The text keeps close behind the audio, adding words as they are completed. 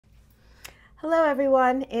Hello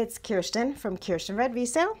everyone, it's Kirsten from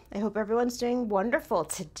Kierstenredresale. I hope everyone's doing wonderful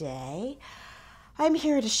today. I'm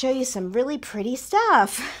here to show you some really pretty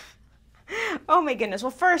stuff. Oh my goodness.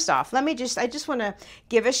 Well, first off, I just want to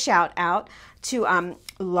give a shout out to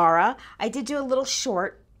Laura. I did do a little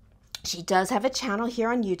short. She does have a channel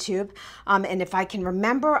here on YouTube, and if I can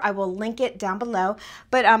remember, I will link it down below.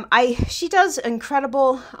 But she does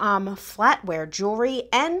incredible flatware jewelry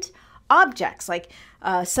and objects like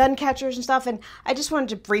sun catchers and stuff. And I just wanted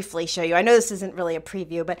to briefly show you. I know this isn't really a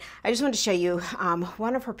preview, but I just wanted to show you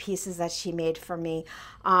one of her pieces that she made for me.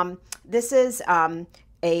 This is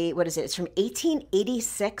what is it? It's from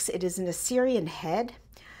 1886. It is an Assyrian head.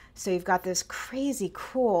 So you've got this crazy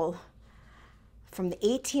cool from the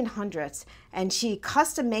 1800s, and she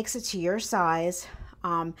custom makes it to your size.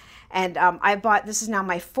 I bought, this is now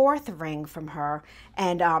my fourth ring from her,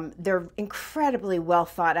 and they're incredibly well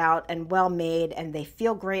thought out and well made, and they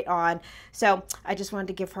feel great on. So I just wanted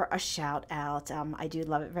to give her a shout out. I do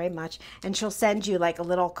love it very much. And she'll send you like a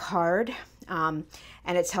little card, and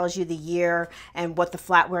it tells you the year and what the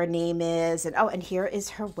flatware name is. And oh, and here is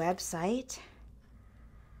her website.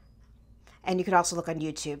 And you could also look on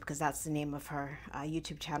YouTube because that's the name of her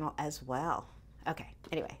YouTube channel as well. Okay,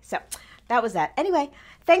 anyway, so that was that. Anyway,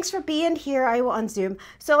 thanks for being here. I will unzoom.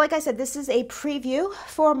 So like I said, this is a preview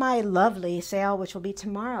for my lovely sale, which will be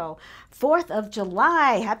tomorrow, 4th of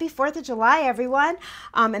July. Happy 4th of July, everyone.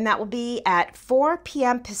 And that will be at 4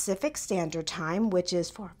 p.m. Pacific Standard Time, which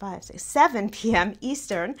is 7 p.m.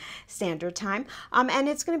 Eastern Standard Time. And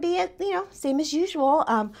it's going to be, same as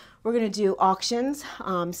usual. We're going to do auctions,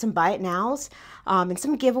 some buy it nows, and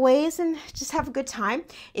some giveaways, and just have a good time.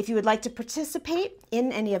 If you would like to participate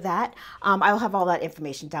in any of that, I will have all that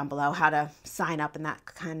information down below, how to sign up and that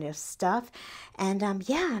kind of stuff. And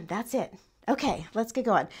yeah, that's it. Okay, let's get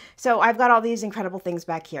going. So I've got all these incredible things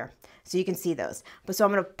back here, so you can see those. But so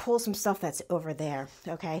I'm going to pull some stuff that's over there.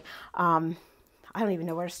 Okay, I don't even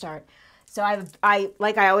know where to start. So I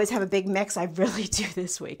always have a big mix. I really do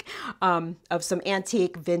this week of some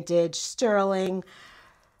antique, vintage, sterling,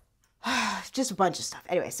 just a bunch of stuff.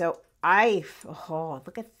 Anyway, so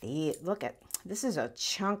look at these. This is a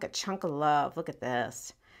chunk of love. Look at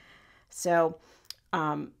this. So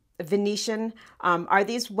Venetian, are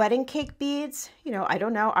these wedding cake beads? I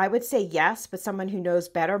don't know. I would say yes, but someone who knows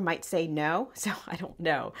better might say no. So I don't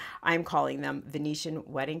know. I'm calling them Venetian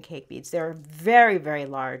wedding cake beads. They're very, very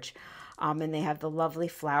large. And they have the lovely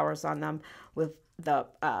flowers on them with the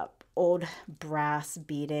old brass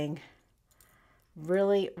beading.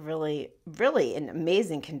 Really, really, really in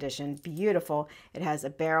amazing condition. Beautiful. It has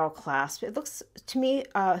a barrel clasp. It looks to me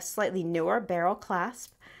a slightly newer barrel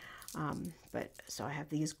clasp. But so I have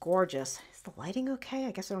these gorgeous. Is the lighting okay?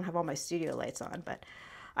 I guess I don't have all my studio lights on, but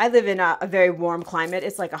I live in a very warm climate.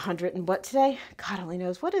 It's like 100 and what today? God only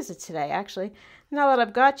knows. What is it today, actually? Now that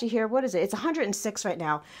I've got you here, what is it? It's 106 right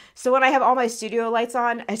now. So when I have all my studio lights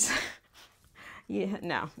on, it's,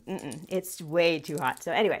 it's way too hot.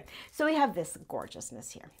 So anyway, so we have this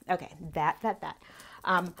gorgeousness here. Okay, that.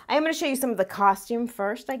 I am going to show you some of the costume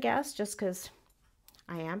first, I guess, just because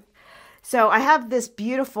I am. So I have this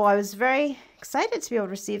beautiful, I was very excited to be able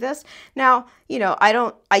to receive this. Now,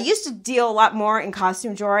 I used to deal a lot more in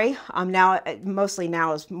costume jewelry. Mostly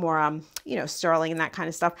now is more, sterling and that kind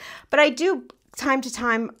of stuff. But I do, time to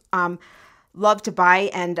time, love to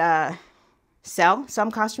buy and sell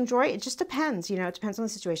some costume jewelry. It just depends, it depends on the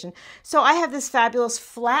situation. So I have this fabulous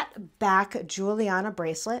flat back Juliana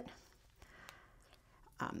bracelet.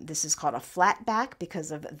 This is called a flat back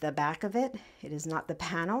because of the back of it. It is not the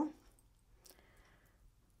panel.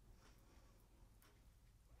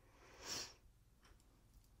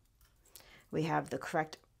 We have the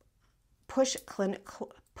correct push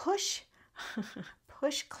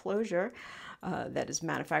closure that is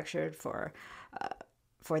manufactured for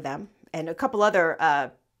them, and a couple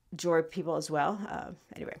other jewelry people as well.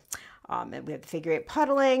 And we have the figure 8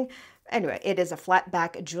 puddling. Anyway, it is a flat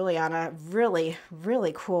back Juliana, really,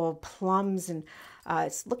 really cool plums, and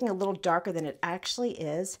it's looking a little darker than it actually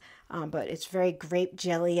is, but it's very grape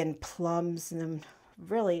jelly and plums, and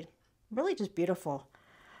really, really just beautiful.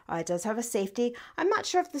 It does have a safety. I'm not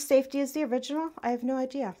sure if the safety is the original. I have no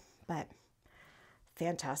idea, but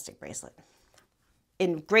fantastic bracelet.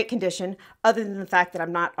 In great condition, other than the fact that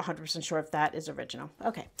I'm not 100% sure if that is original.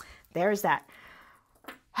 Okay, there's that.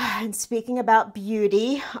 And speaking about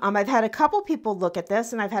beauty, I've had a couple people look at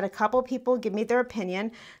this, and I've had a couple people give me their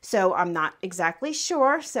opinion, so I'm not exactly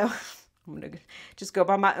sure. So I'm going to just go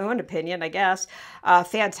by my own opinion, I guess.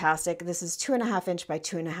 Fantastic. This is 2.5 inch by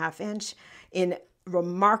 2.5 inch in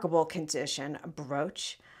remarkable condition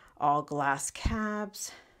brooch, all glass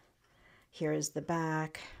cabs. Here is the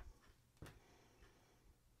back.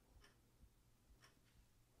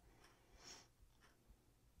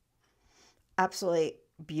 Absolutely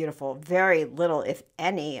beautiful. Very little, if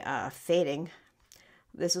any, fading.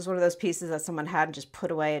 This is one of those pieces that someone had and just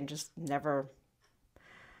put away and just never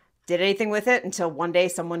did anything with it until one day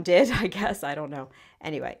someone did, I guess. I don't know.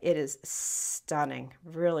 Anyway, it is stunning.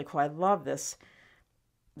 Really cool. I love this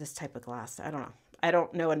type of glass. I don't know. I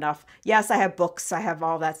don't know enough. Yes, I have books. I have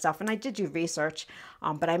all that stuff. And I did do research,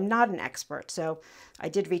 but I'm not an expert. So I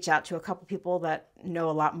did reach out to a couple people that know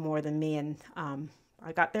a lot more than me. And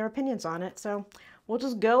I got their opinions on it. So we'll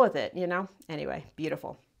just go with it, you know. Anyway,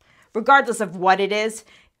 beautiful. Regardless of what it is,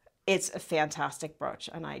 it's a fantastic brooch.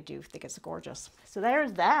 And I do think it's gorgeous. So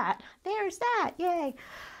there's that. There's that. Yay.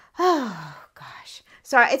 Oh, gosh.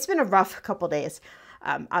 So it's been a rough couple days.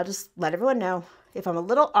 I'll just let everyone know if I'm a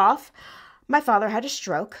little off. My father had a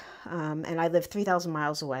stroke, and I live 3,000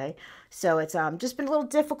 miles away. So it's just been a little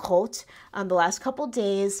difficult the last couple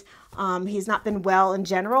days. He's not been well in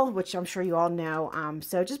general, which I'm sure you all know.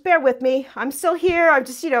 So just bear with me. I'm still here. I'm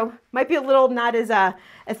just, might be a little not as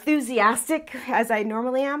enthusiastic as I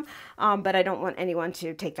normally am. But I don't want anyone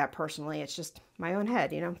to take that personally. It's just my own head,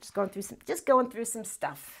 just going through some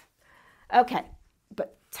stuff. Okay.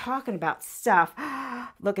 But talking about stuff,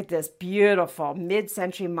 look at this beautiful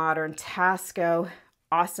mid-century modern Tasco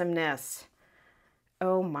awesomeness.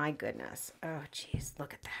 Oh my goodness. Oh geez,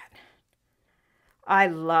 look at that. I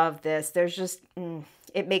love this. There's just,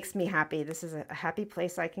 it makes me happy. This is a happy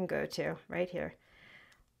place I can go to right here.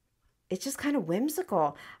 It's just kind of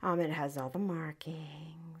whimsical. It has all the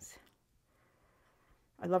markings.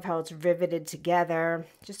 I love how it's riveted together.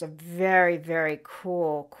 Just a very, very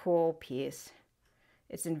cool piece.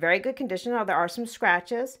 It's in very good condition. Now, there are some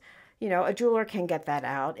scratches. A jeweler can get that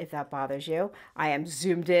out if that bothers you. I am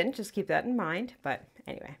zoomed in. Just keep that in mind. But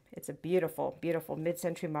anyway, it's a beautiful, beautiful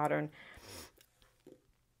mid-century modern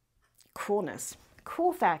coolness.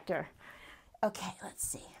 Cool factor. Okay, let's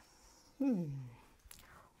see.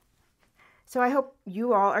 So I hope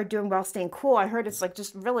you all are doing well, staying cool. I heard it's like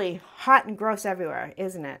just really hot and gross everywhere,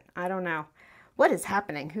 isn't it? I don't know. What is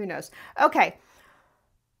happening? Who knows? Okay.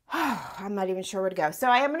 I'm not even sure where to go. So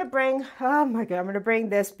I am going to bring, oh my God, I'm going to bring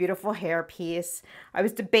this beautiful hair piece. I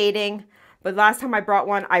was debating, but last time I brought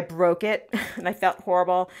one, I broke it and I felt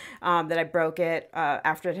horrible that I broke it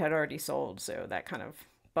after it had already sold. So that kind of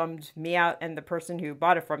bummed me out and the person who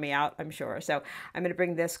bought it from me out, I'm sure. So I'm going to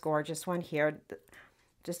bring this gorgeous one here.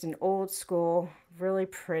 Just an old school, really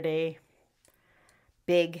pretty,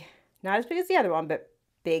 big, not as big as the other one, but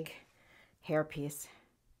big hair piece.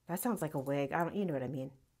 That sounds like a wig. You know what I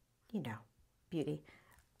mean. Beauty.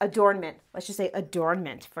 Adornment. Let's just say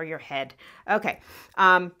adornment for your head. Okay.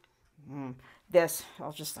 This,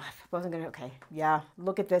 okay. Yeah.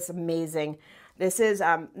 Look at this. Amazing. This is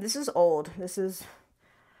old.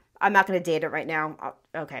 I'm not going to date it right now.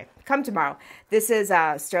 Okay. Come tomorrow. This is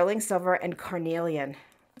sterling silver and carnelian.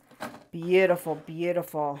 Beautiful,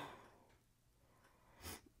 beautiful.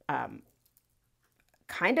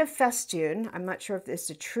 Kind of festoon. I'm not sure if it's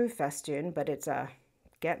a true festoon, but it's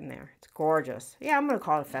getting there. It's gorgeous. Yeah, I'm going to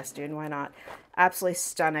call it a festoon. Why not? Absolutely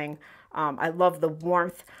stunning. I love the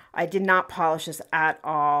warmth. I did not polish this at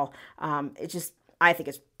all. I think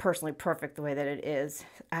it's personally perfect the way that it is.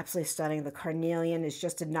 Absolutely stunning. The carnelian is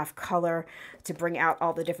just enough color to bring out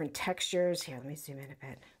all the different textures. Here, let me zoom in a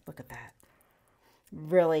bit. Look at that.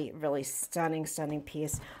 Really, really stunning, stunning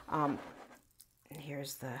piece.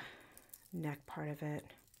 Here's the neck part of it.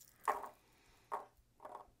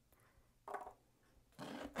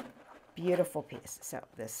 Beautiful piece. So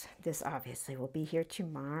this obviously will be here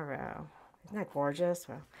tomorrow. Isn't that gorgeous?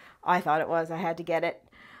 Well, I thought it was. I had to get it.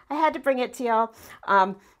 I had to bring it to y'all.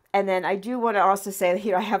 And then I do want to also say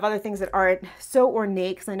here I have other things that aren't so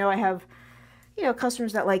ornate because I know I have,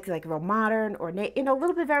 customers that like real modern, ornate, a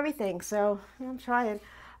little bit of everything. So I'm trying.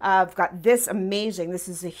 I've got this amazing. This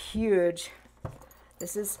is a huge.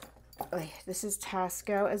 This is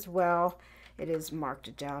Tasco as well. It is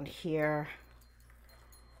marked down here.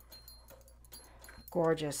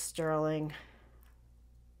 Gorgeous sterling.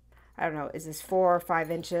 I don't know, is this 4 or 5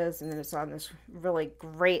 inches? And then it's on this really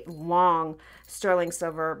great long sterling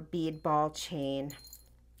silver bead ball chain.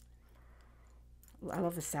 I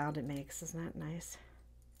love the sound it makes. Isn't that nice?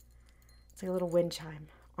 It's like a little wind chime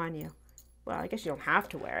on you. Well, I guess you don't have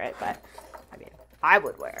to wear it, but I mean, I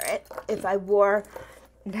would wear it if I wore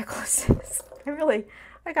necklaces.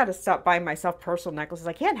 I got to stop buying myself personal necklaces.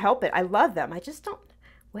 I can't help it. I love them. I just don't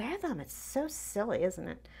wear them. It's so silly, isn't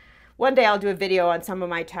it? One day I'll do a video on some of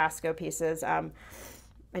my Tasco pieces.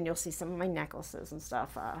 and you'll see some of my necklaces and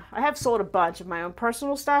stuff. I have sold a bunch of my own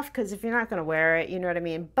personal stuff because if you're not going to wear it, you know what I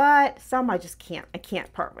mean? But some I just can't. I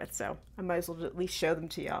can't part with, so I might as well at least show them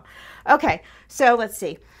to y'all. Okay, so let's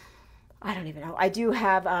see. I don't even know. I do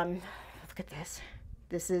have, look at this.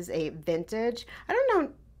 This is a vintage. I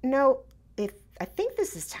don't know if, I think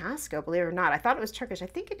this is Tasco, believe it or not. I thought it was Turkish. I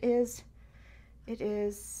think it is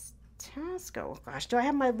Tasco. Gosh, do I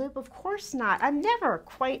have my loop? Of course not. I'm never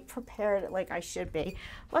quite prepared like I should be.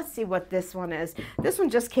 Let's see what this one is. This one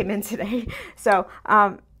just came in today. So,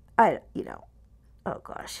 oh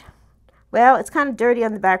gosh. Well, it's kind of dirty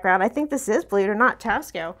on the background. I think this is, believe it or not,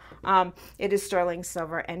 Tasco. It is sterling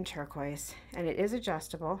silver and turquoise, and it is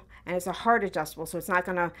adjustable, and it's a hard adjustable, so it's not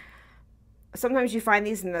going to, sometimes you find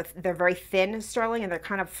these and they're very thin sterling and they're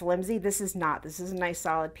kind of flimsy. This is not. This is a nice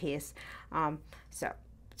solid piece. So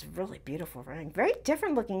it's a really beautiful ring. Very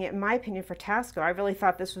different looking, in my opinion, for Tasco. I really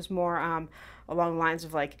thought this was more along the lines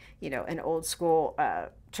of like, an old school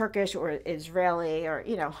Turkish or Israeli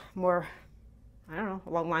or, more, I don't know,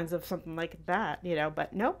 along the lines of something like that,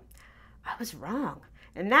 but nope, I was wrong.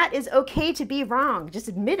 And that is okay to be wrong. Just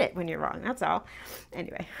admit it when you're wrong. That's all.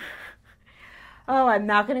 Anyway. Oh, I'm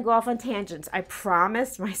not going to go off on tangents. I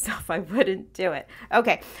promised myself I wouldn't do it.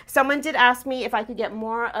 Okay, someone did ask me if I could get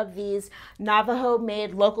more of these Navajo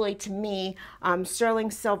made locally to me,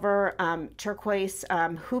 sterling silver, turquoise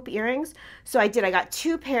hoop earrings. So I did. I got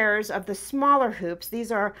 2 pairs of the smaller hoops.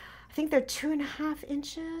 These are, I think they're 2.5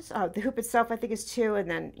 inches. Oh, the hoop itself I think is 2, and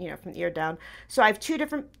then, from the ear down. So I have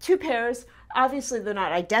 2 pairs. Obviously they're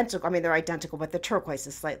not identical. I mean, they're identical, but the turquoise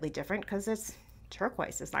is slightly different because it's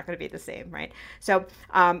turquoise. It's not going to be the same, right? So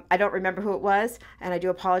I don't remember who it was, and I do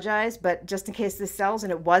apologize, but just in case this sells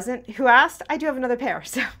and it wasn't who asked, I do have another pair.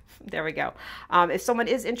 So there we go. If someone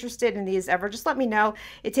is interested in these ever, just let me know.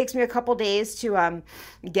 It takes me a couple days to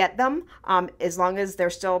get them. As long as they're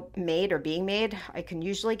still made or being made, I can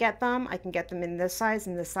usually get them. I can get them in this size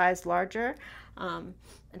and this size larger. And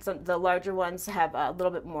some the larger ones have a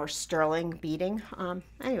little bit more sterling beading.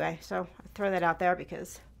 Anyway, so I throw that out there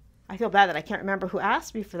because I feel bad that I can't remember who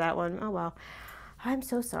asked me for that one. Oh, well. I'm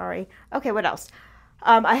so sorry. Okay, what else?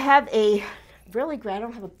 I have a really great, I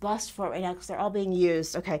don't have a bust for it right now because they're all being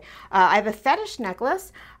used. Okay, I have a fetish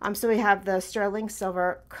necklace. So we have the sterling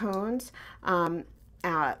silver cones. And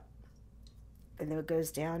then it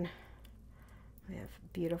goes down. We have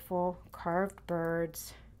beautiful carved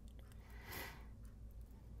birds.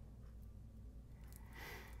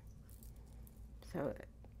 So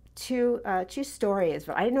two stories,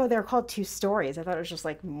 but I didn't know they were called 2 stories. I thought it was just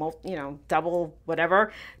like double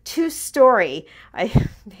whatever. 2-story.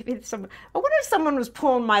 Maybe I wonder if someone was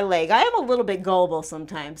pulling my leg. I am a little bit gullible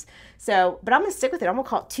sometimes. So, but I'm gonna stick with it. I'm gonna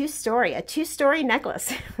call it 2-story, a 2-story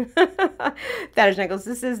necklace. Fetish necklace.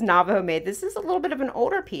 This is Navajo made. This is a little bit of an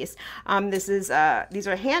older piece. These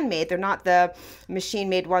are handmade. They're not the machine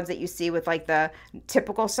made ones that you see with like the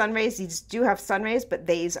typical sun rays. These do have sun rays, but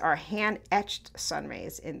these are hand etched sun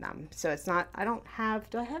rays in them. So it's not,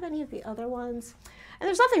 do I have any of the other ones? And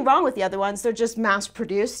there's nothing wrong with the other ones. They're just mass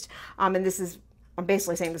produced. And I'm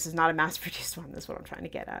basically saying this is not a mass produced one. That's what I'm trying to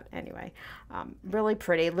get at. Anyway, really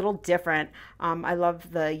pretty, a little different. I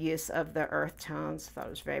love the use of the earth tones. I thought it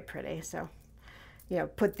was very pretty. So,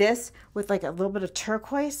 put this with like a little bit of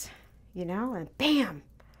turquoise, and bam,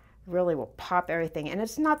 really will pop everything. And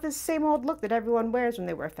it's not the same old look that everyone wears when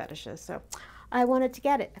they wear fetishes. So I wanted to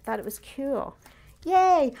get it. I thought it was cool.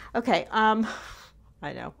 Yay. Okay.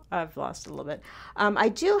 I know I've lost a little bit. I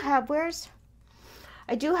do have,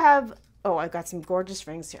 oh, I've got some gorgeous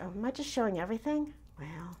rings here. Am I just showing everything?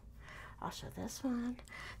 Well, I'll show this one.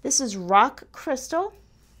 This is rock crystal,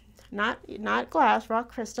 not glass,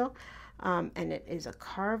 rock crystal. And it is a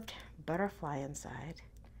carved butterfly inside.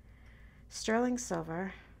 Sterling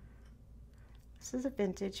silver. This is a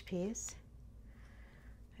vintage piece.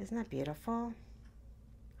 Isn't that beautiful?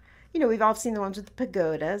 We've all seen the ones with the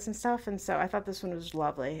pagodas and stuff, and so I thought this one was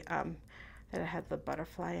lovely, that it had the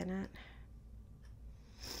butterfly in it.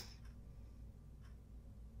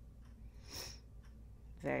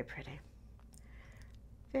 Very pretty.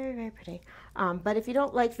 Very, very pretty. But if you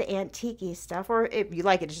don't like the antique-y stuff, or if you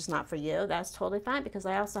like it, it's just not for you, that's totally fine, because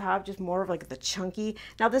I also have just more of like the chunky.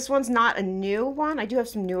 Now this one's not a new one. I do have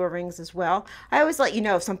some newer rings as well. I always let you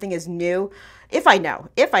know if something is new. If I know,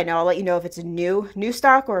 I'll let you know if it's a new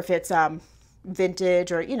stock or if it's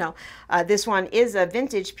vintage, or, you know, this one is a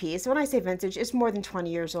vintage piece. When I say vintage, it's more than 20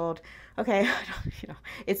 years old. Okay, you know,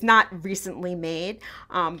 it's not recently made,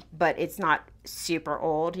 but it's not super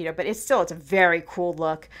old, you know, but it's a very cool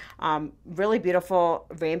look. Really beautiful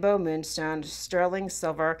rainbow moonstone, sterling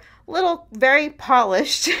silver, little, very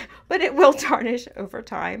polished, but it will tarnish over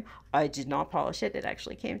time. I did not polish it. It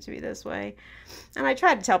actually came to me this way. And I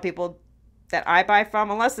try to tell people that I buy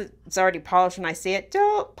from, unless it's already polished and I see it,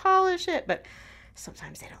 don't polish it. But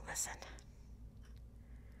sometimes they don't listen.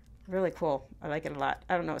 Really cool. I like it a lot.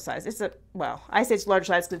 I don't know what size. Well, I say it's large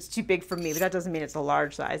size because it's too big for me, but that doesn't mean it's a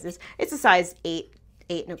large size. It's a size 8,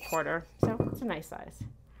 8 1/4. So it's a nice size.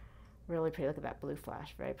 Really pretty. Look at that blue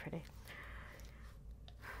flash. Very pretty.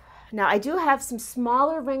 Now, I do have some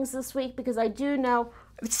smaller rings this week because I do know,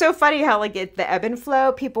 it's so funny how like the ebb and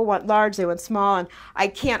flow, people want large, they want small, and I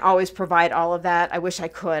can't always provide all of that. I wish I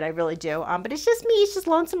could, I really do. But it's just me, it's just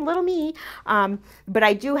lonesome little me. But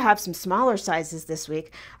I do have some smaller sizes this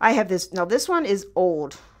week. I have this, now this one is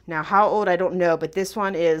old. Now, how old, I don't know, but this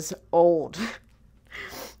one is old.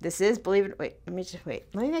 This is, believe it, wait, let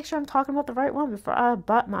me make sure I'm talking about the right one before I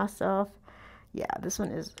butt myself. Yeah, this one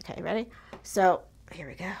is, okay, ready? So, here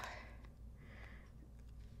we go.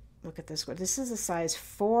 Look at this one. This is a size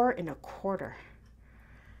 4 1/4.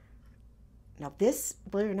 Now this,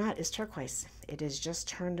 believe it or not, is turquoise. It has just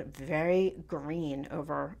turned very green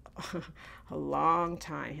over a long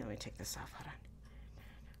time. Here, let me take this off. Hold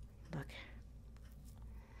on. Look.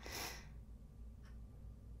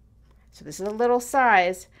 So this is a little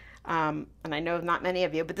size, and I know not many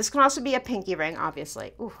of you, but this can also be a pinky ring,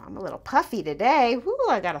 obviously. Ooh, I'm a little puffy today. Ooh,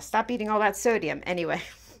 I gotta stop eating all that sodium. Anyway,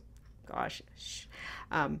 gosh.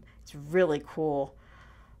 It's really cool.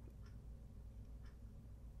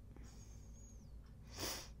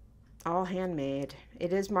 All handmade.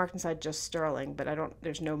 It is marked inside just sterling, but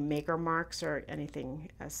there's no maker marks or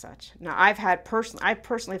anything as such. Now, I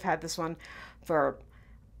personally have had this one for,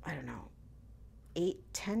 I don't know, 8,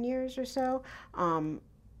 10 years or so.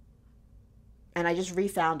 And I just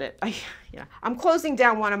refound it. I'm closing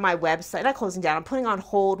down one of my websites. Not closing down. I'm putting on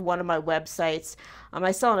hold one of my websites.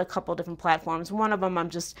 I sell on a couple different platforms. One of them I'm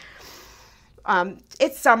just,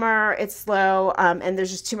 it's summer, it's slow, and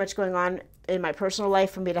there's just too much going on in my personal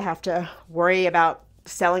life for me to have to worry about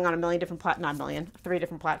selling on 3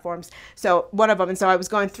 different platforms. So one of them, and so I was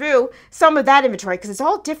going through some of that inventory because it's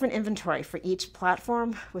all different inventory for each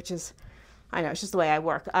platform, which is, I know, it's just the way I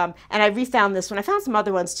work. And I refound this one. I found some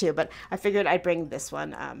other ones too, but I figured I'd bring this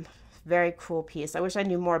one. Very cool piece. I wish I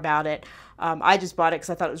knew more about it. I just bought it because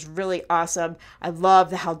I thought it was really awesome. I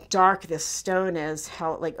love how dark this stone is,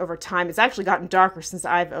 how like over time, it's actually gotten darker since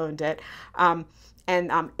I've owned it. And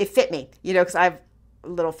it fit me, you know, because I have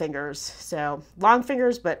little fingers. So long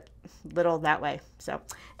fingers, but little that way. So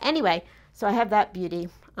anyway, so I have that beauty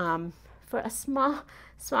for a small,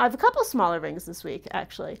 I have a couple smaller rings this week,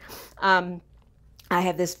 actually. I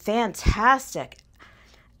have this fantastic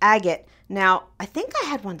agate. Now, I think I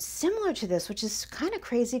had one similar to this, which is kind of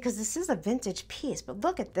crazy because this is a vintage piece, but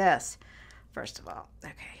look at this. First of all,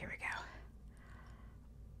 okay, here we go.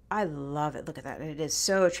 I love it. Look at that. It is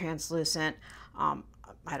so translucent.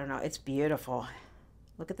 I don't know. It's beautiful.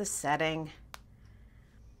 Look at the setting.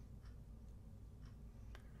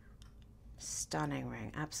 Stunning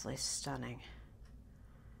ring. Absolutely stunning.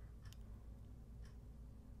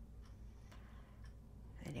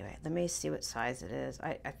 Anyway, let me see what size it is.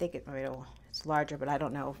 I think it's larger, but I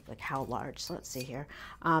don't know like how large. So let's see here.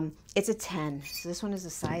 It's a 10. So this one is a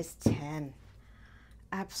size 10.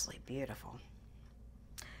 Absolutely beautiful.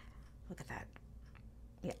 Look at that.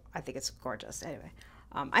 Yeah, I think it's gorgeous. Anyway,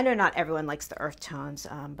 I know not everyone likes the earth tones,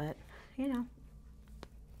 but you know,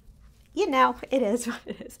 it is what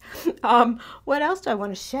it is. What else do I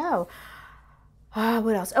want to show?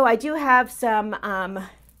 What else? Oh, I do have some,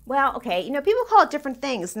 well, okay, you know, people call it different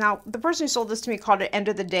things. Now, the person who sold this to me called it end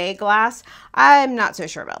of the day glass. I'm not so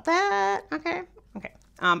sure about that. Okay.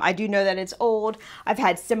 I do know that it's old. I've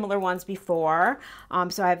had similar ones before.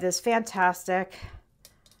 So I have this fantastic,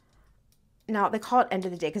 now they call it end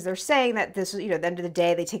of the day because they're saying that this, you know, the end of the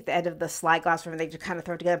day, they take the end of the slide glass and they just kind of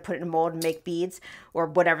throw it together, put it in a mold and make beads or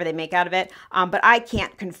whatever they make out of it. But I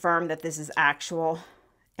can't confirm that this is actual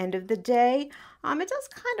end of the day. It does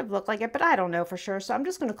kind of look like it, but I don't know for sure. So I'm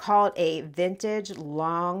just going to call it a vintage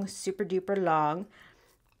long, super duper long,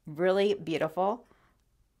 really beautiful,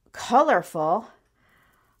 colorful,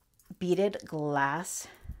 beaded glass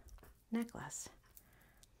necklace.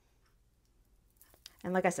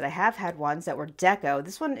 And like I said, I have had ones that were deco.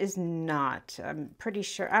 This one is not. I'm pretty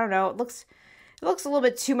sure. I don't know. It looks It looks a little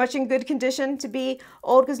bit too much in good condition to be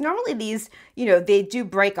old, because normally these, you know, they do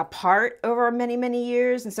break apart over many, many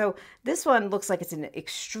years. And so this one looks like it's in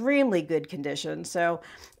extremely good condition. So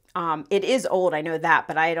it is old, I know that,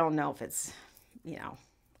 but I don't know if it's, you know,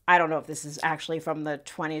 I don't know if this is actually from the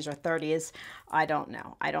 20s or 30s. I don't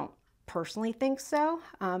know. I don't personally think so.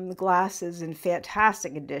 The glass is in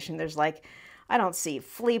fantastic condition. There's like, I don't see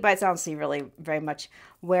flea bites. I don't see really very much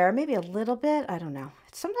wear. Maybe a little bit. I don't know.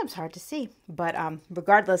 It's sometimes hard to see. But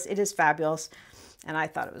regardless, it is fabulous. And I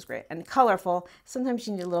thought it was great. And colorful. Sometimes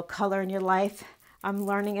you need a little color in your life. I'm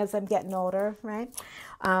learning as I'm getting older, right?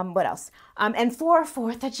 What else? And for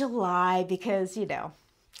 4th of July, because, you know,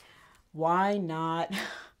 why not?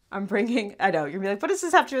 I'm bringing, I know, you're gonna be like, what does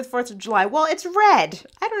this have to do with 4th of July? Well, it's red.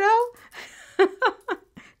 I don't know.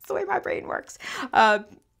 It's the way my brain works.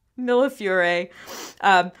 Millefiore.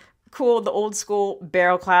 Cool, the old school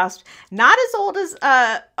barrel clasp. Not as old as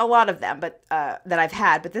a lot of them, but that I've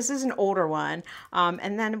had, but this is an older one.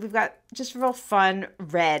 And then we've got just real fun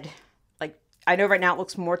red. Like, I know right now it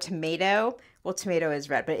looks more tomato. Well, tomato is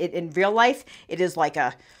red, but in real life, it is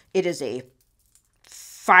a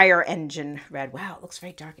fire engine red. Wow, it looks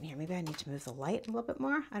very dark in here. Maybe I need to move the light a little bit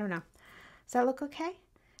more. I don't know. Does that look okay?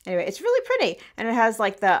 Anyway, it's really pretty. And it has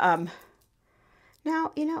like the,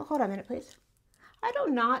 now, you know, hold on a minute, please. I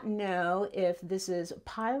do not know if this is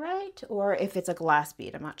pyrite or if it's a glass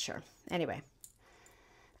bead. I'm not sure. Anyway.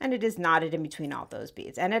 And it is knotted in between all those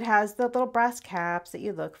beads. And it has the little brass caps that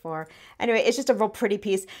you look for. Anyway, it's just a real pretty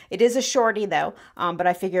piece. It is a shorty though. But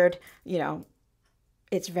I figured, you know,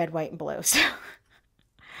 it's red, white, and blue. So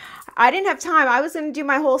I didn't have time. I was going to do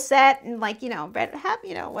my whole set and like, you know, red,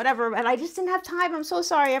 you know, whatever. And I just didn't have time. I'm so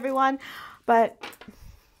sorry, everyone. But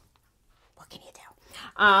what can you do?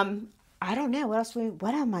 I don't know.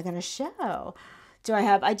 What am I going to show?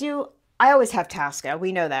 I always have Tasco.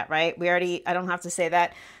 We know that, right? I don't have to say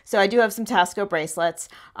that. So I do have some Tasco bracelets.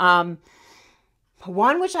 One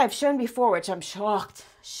which I've shown before, which I'm shocked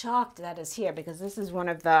that is here, because this is one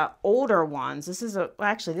of the older ones. This is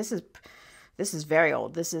very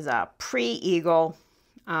old. This is a pre-eagle.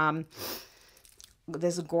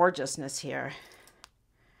 There's a gorgeousness here.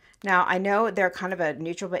 Now, I know they're kind of a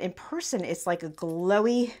neutral, but in person, it's like a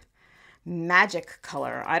glowy magic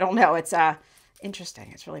color. I don't know. It's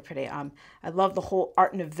interesting. It's really pretty. I love the whole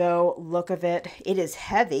Art Nouveau look of it. It is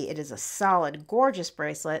heavy. It is a solid, gorgeous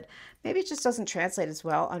bracelet. Maybe it just doesn't translate as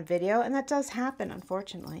well on video, and that does happen,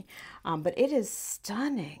 unfortunately. But it is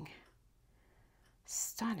stunning.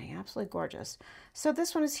 Stunning. Absolutely gorgeous. So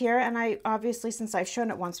this one is here, and I obviously, since I've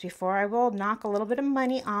shown it once before, I will knock a little bit of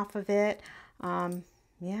money off of it.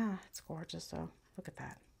 Yeah, it's gorgeous. So look at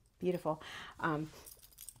that. Beautiful.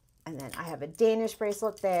 And then I have a Danish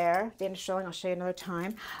bracelet there. Danish sterling, I'll show you another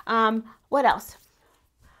time. What else?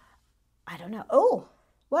 I don't know. Oh,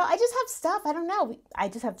 well, I just have stuff. I don't know. I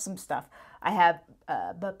just have some stuff. I have,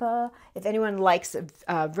 if anyone likes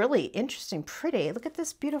really interesting, pretty, look at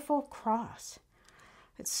this beautiful cross.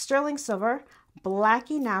 It's sterling silver,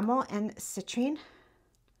 black enamel, and citrine.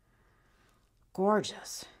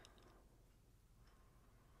 Gorgeous.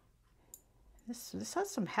 This has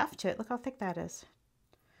some heft to it. Look how thick that is.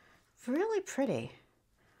 Really pretty.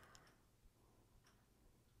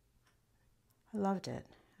 I loved it.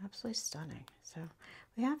 Absolutely stunning. So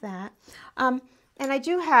we have that. And I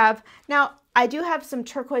do have some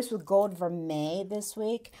turquoise with gold vermeil this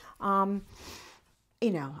week. You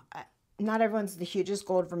know, not everyone's the hugest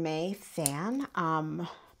gold vermeil fan.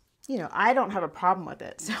 You know, I don't have a problem with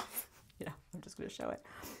it. So, you know, I'm just going to show it.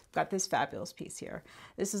 Got this fabulous piece here.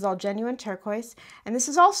 This is all genuine turquoise, and this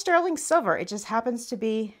is all sterling silver. It just happens to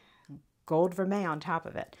be gold vermeil on top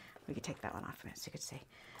of it. We could take that one off a minute so you could see.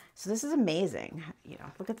 So this is amazing. You know,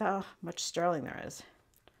 look at how much sterling there is.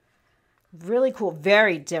 Really cool.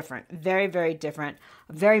 Very different. Very, very different.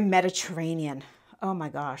 Very Mediterranean. Oh my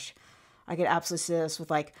gosh. I could absolutely see this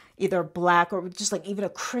with like either black or just like even a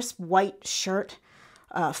crisp white shirt.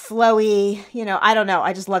 Flowy, you know, I don't know.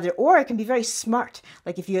 I just loved it. Or it can be very smart.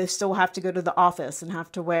 Like if you still have to go to the office and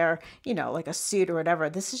have to wear, you know, like a suit or whatever.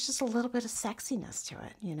 This is just a little bit of sexiness to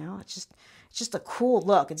it. You know, it's just a cool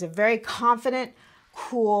look. It's a very confident,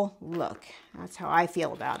 cool look. That's how I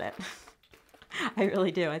feel about it. I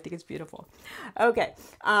really do. I think it's beautiful. Okay.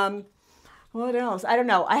 What else? I don't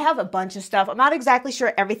know. I have a bunch of stuff. I'm not exactly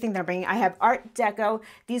sure everything they're bringing. I have Art Deco.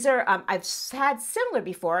 These are, I've had similar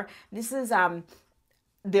before. This is,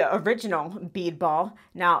 the original bead ball.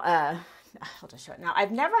 Now, I'll just show it. Now,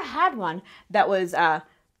 I've never had one that was,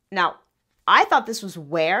 now, I thought this was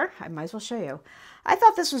wear. I might as well show you. I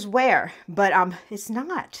thought this was wear, but it's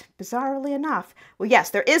not, bizarrely enough. Well,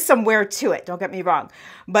 yes, there is some wear to it, don't get me wrong.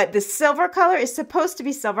 But the silver color is supposed to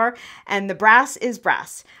be silver, and the brass is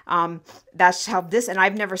brass. That's how this, and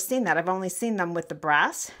I've never seen that. I've only seen them with the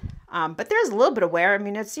brass. But there's a little bit of wear. I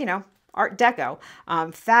mean, it's, you know, Art Deco.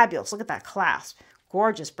 Fabulous. Look at that clasp.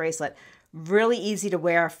 Gorgeous bracelet. Really easy to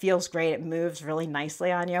wear, feels great. It moves really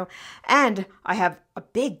nicely on you. And I have a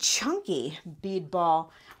big chunky bead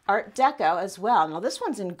ball Art Deco as well. Now this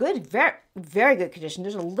one's in good, very, very good condition.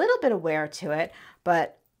 There's a little bit of wear to it,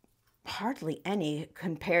 but hardly any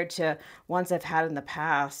compared to ones I've had in the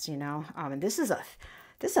past, you know. And this is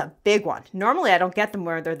a big one. Normally I don't get them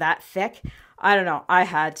where they're that thick. I don't know. I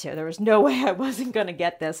had to. There was no way I wasn't going to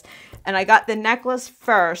get this. And I got the necklace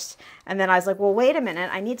first. And then I was like, well, wait a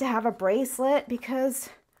minute. I need to have a bracelet because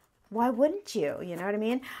why wouldn't you? You know what I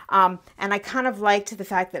mean? And I kind of liked the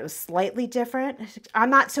fact that it was slightly different.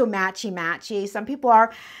 I'm not so matchy. Some people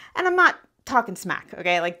are. And I'm not talking smack.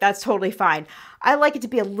 Okay. Like that's totally fine. I like it to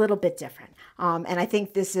be a little bit different. And I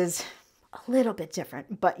think this is a little bit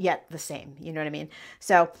different, but yet the same. You know what I mean?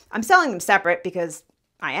 So I'm selling them separate because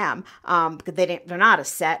I am, because they're not a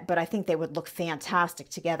set, but I think they would look fantastic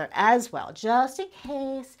together as well, just in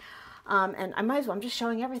case. And I might as well, I'm just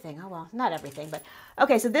showing everything. Oh, well, not everything, but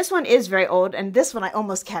okay. So this one is very old, and this one I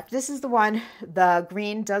almost kept. This is the one, the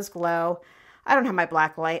green does glow. I don't have my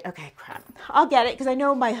black light. Okay, crap. I'll get it because I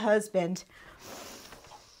know my husband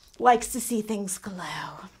likes to see things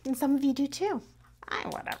glow, and some of you do too.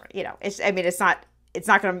 Whatever, you know, it's not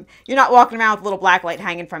going to, you're not walking around with a little black light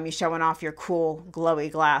hanging from you showing off your cool glowy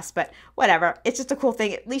glass, but whatever. It's just a cool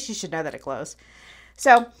thing. At least you should know that it glows.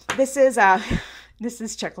 So this is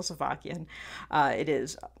Czechoslovakian. It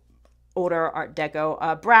is older Art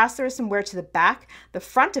Deco brass. There is some wear to the back. The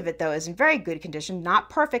front of it though is in very good condition, not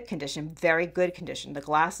perfect condition, very good condition. The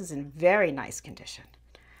glass is in very nice condition.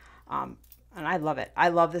 And I love it. I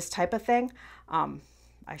love this type of thing.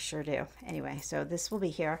 I sure do. Anyway, so this will be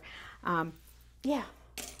here. Yeah,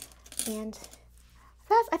 and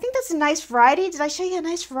I think that's a nice variety. Did I show you a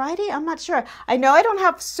nice variety? I'm not sure. I know I don't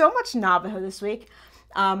have so much Navajo this week.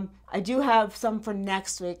 I do have some for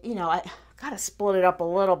next week. You know, I got to split it up a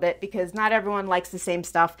little bit because not everyone likes the same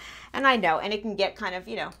stuff. And I know, and it can get kind of,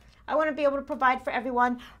 you know, I want to be able to provide for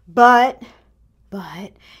everyone. But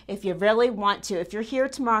if you really want to, if you're here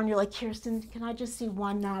tomorrow and you're like, Kirsten, can I just see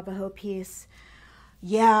one Navajo piece?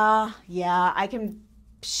 Yeah, I can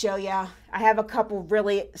show you. I have a couple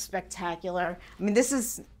really spectacular. I mean, this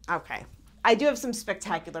is okay. I do have some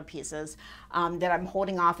spectacular pieces that I'm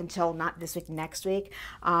holding off until not this week, next week.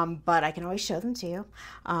 But I can always show them to you.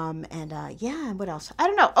 Yeah, what else? I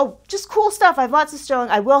don't know. Oh, just cool stuff. I have lots of sterling.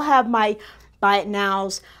 I will have my buy it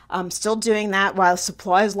nows. I'm still doing that while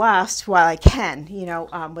supplies last, while I can, you know,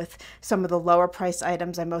 with some of the lower price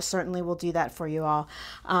items. I most certainly will do that for you all.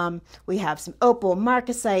 We have some opal,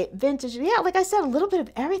 marcasite, vintage. Yeah, like I said, a little bit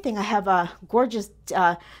of everything. I have a gorgeous,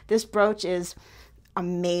 this brooch is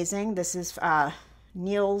amazing. This is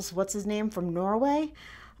Niels, what's his name, from Norway.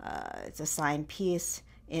 It's a signed piece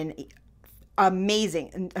in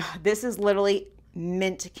amazing. This is literally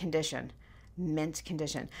mint condition. Mint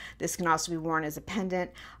condition. This can also be worn as a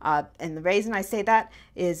pendant. And the reason I say that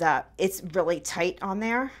is it's really tight on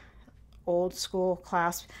there. Old school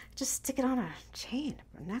clasp. Just stick it on a chain,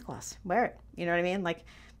 a necklace. Wear it. You know what I mean? Like,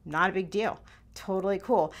 not a big deal. Totally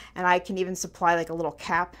cool. And I can even supply like a little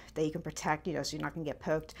cap that you can protect, you know, so you're not going to get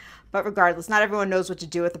poked. But regardless, not everyone knows what to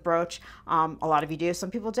do with the brooch. A lot of you do.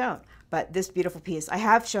 Some people don't. But this beautiful piece, I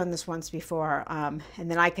have shown this once before. And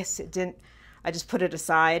then I guess it didn't. I just put it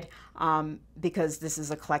aside because this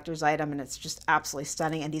is a collector's item and it's just absolutely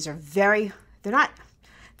stunning. And these are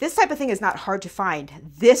this type of thing is not hard to find.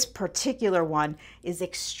 This particular one is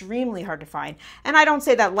extremely hard to find. And I don't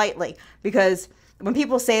say that lightly because when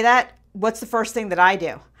people say that, what's the first thing that I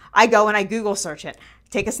do? I go and I Google search it,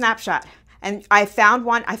 take a snapshot. And I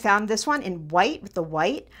found this one in white with the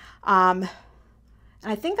white. And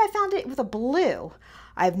I think I found it with a blue.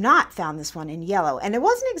 I have not found this one in yellow, and it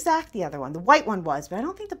wasn't exact the other one. The white one was, but I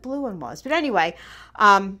don't think the blue one was. But anyway,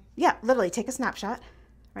 yeah, literally take a snapshot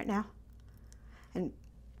right now and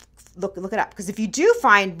look it up. Because if you do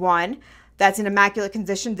find one that's in immaculate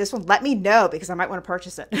condition, this one, let me know because I might want to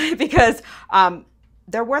purchase it because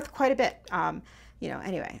they're worth quite a bit. You know,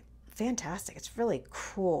 anyway, fantastic. It's really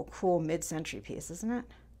cool mid-century piece, isn't it?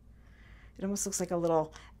 It almost looks like a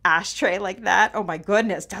little ashtray like that. Oh my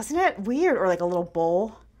goodness, doesn't it? Weird. Or like a little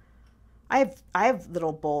bowl. I have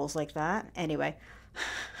little bowls like that. Anyway.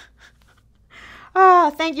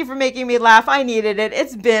 Thank you for making me laugh. I needed it.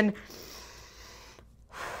 It's been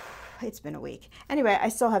it's been a week. Anyway, I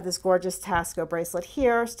still have this gorgeous Tasco bracelet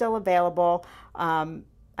here, still available.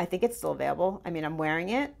 I think it's still available. I mean, I'm wearing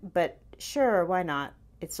it, but sure, why not?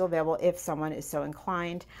 It's still available if someone is so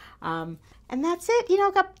inclined. And that's it. You know,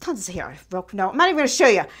 I've got tons here. No, I'm not even going to show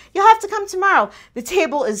you. You'll have to come tomorrow. The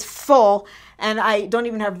table is full, and I don't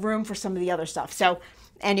even have room for some of the other stuff. So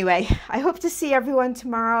anyway, I hope to see everyone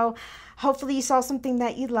tomorrow. Hopefully you saw something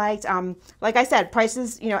that you liked. Like I said,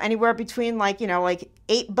 prices, you know, anywhere between like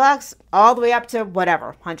 $8 all the way up to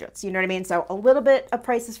whatever, hundreds, you know what I mean? So a little bit of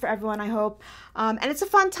prices for everyone, I hope. And it's a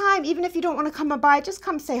fun time. Even if you don't want to come by, just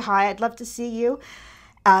come say hi. I'd love to see you.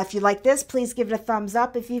 If you like this, please give it a thumbs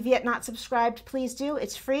up. If you've yet not subscribed, please do.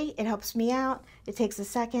 It's free. It helps me out. It takes a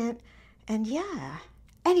second. And yeah.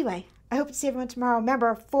 Anyway, I hope to see everyone tomorrow.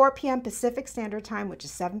 Remember, 4 p.m. Pacific Standard Time, which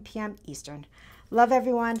is 7 p.m. Eastern. Love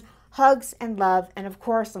everyone. Hugs and love. And of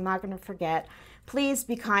course, I'm not going to forget, please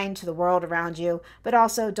be kind to the world around you. But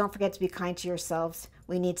also, don't forget to be kind to yourselves.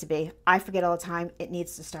 We need to be. I forget all the time. It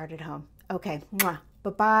needs to start at home. Okay. Mwah.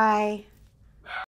 Bye-bye.